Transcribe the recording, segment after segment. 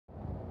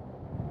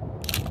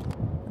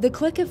The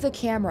click of the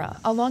camera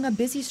along a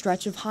busy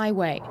stretch of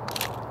highway.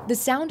 The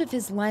sound of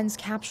his lens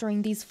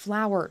capturing these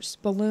flowers,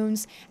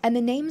 balloons, and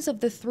the names of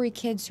the 3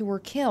 kids who were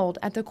killed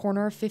at the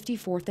corner of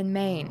 54th and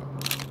Main.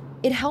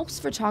 It helps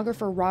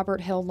photographer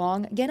Robert Hill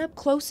Long get up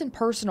close and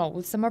personal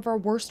with some of our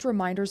worst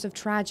reminders of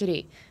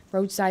tragedy,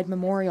 roadside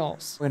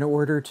memorials. In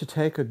order to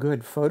take a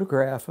good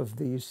photograph of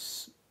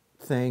these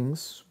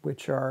things,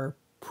 which are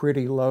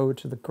pretty low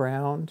to the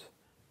ground,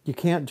 you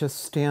can't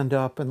just stand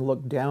up and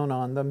look down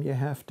on them. You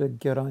have to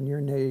get on your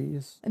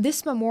knees.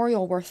 This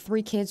memorial, where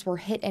 3 kids were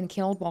hit and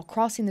killed while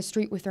crossing the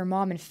street with their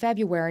mom in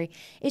February,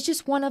 is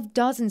just one of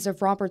dozens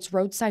of Robert's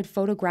roadside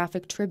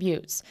photographic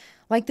tributes.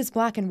 Like this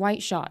black and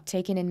white shot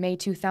taken in May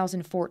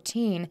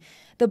 2014,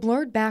 the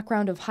blurred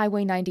background of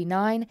Highway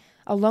 99,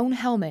 a lone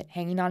helmet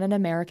hanging on an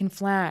American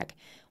flag.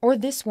 Or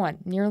this one,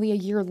 nearly a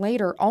year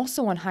later,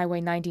 also on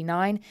Highway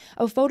 99,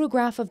 a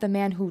photograph of the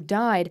man who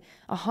died,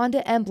 a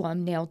Honda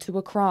emblem nailed to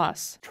a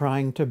cross.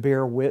 Trying to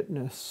bear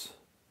witness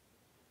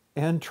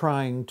and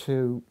trying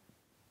to,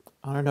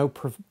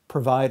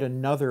 provide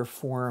another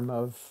form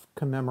of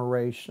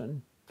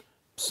commemoration,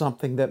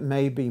 something that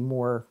may be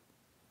more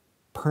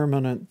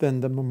permanent than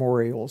the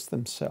memorials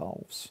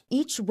themselves.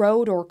 Each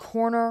road or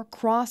corner,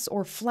 cross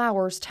or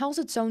flowers tells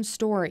its own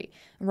story.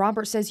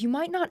 Robert says you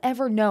might not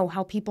ever know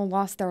how people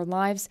lost their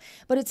lives,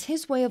 but it's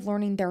his way of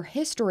learning their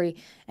history,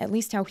 at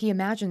least how he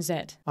imagines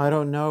it. I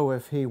don't know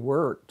if he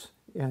worked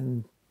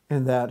in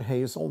that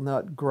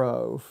hazelnut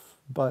grove,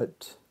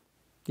 but,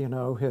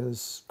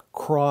 his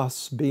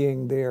cross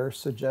being there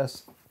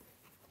suggests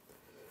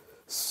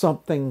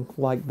something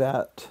like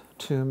that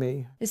to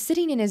me.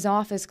 Sitting in his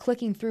office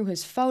clicking through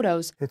his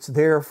photos. It's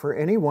there for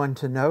anyone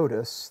to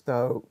notice,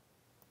 though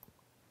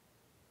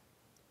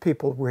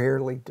people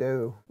rarely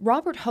do.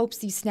 Robert hopes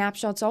these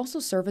snapshots also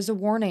serve as a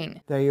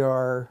warning. They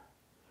are,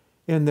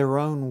 in their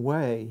own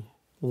way,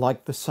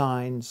 like the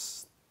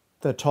signs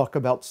that talk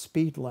about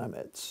speed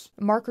limits.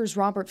 Markers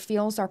Robert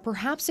feels are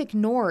perhaps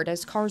ignored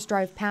as cars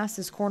drive past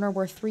this corner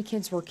where 3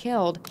 kids were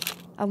killed.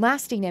 A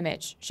lasting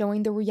image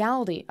showing the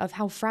reality of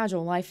how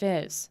fragile life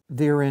is.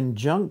 They're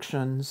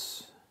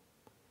injunctions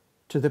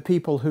to the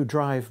people who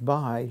drive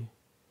by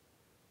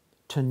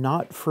to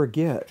not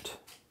forget,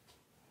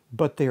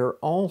 but they're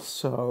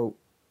also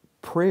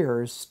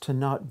prayers to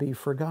not be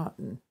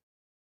forgotten.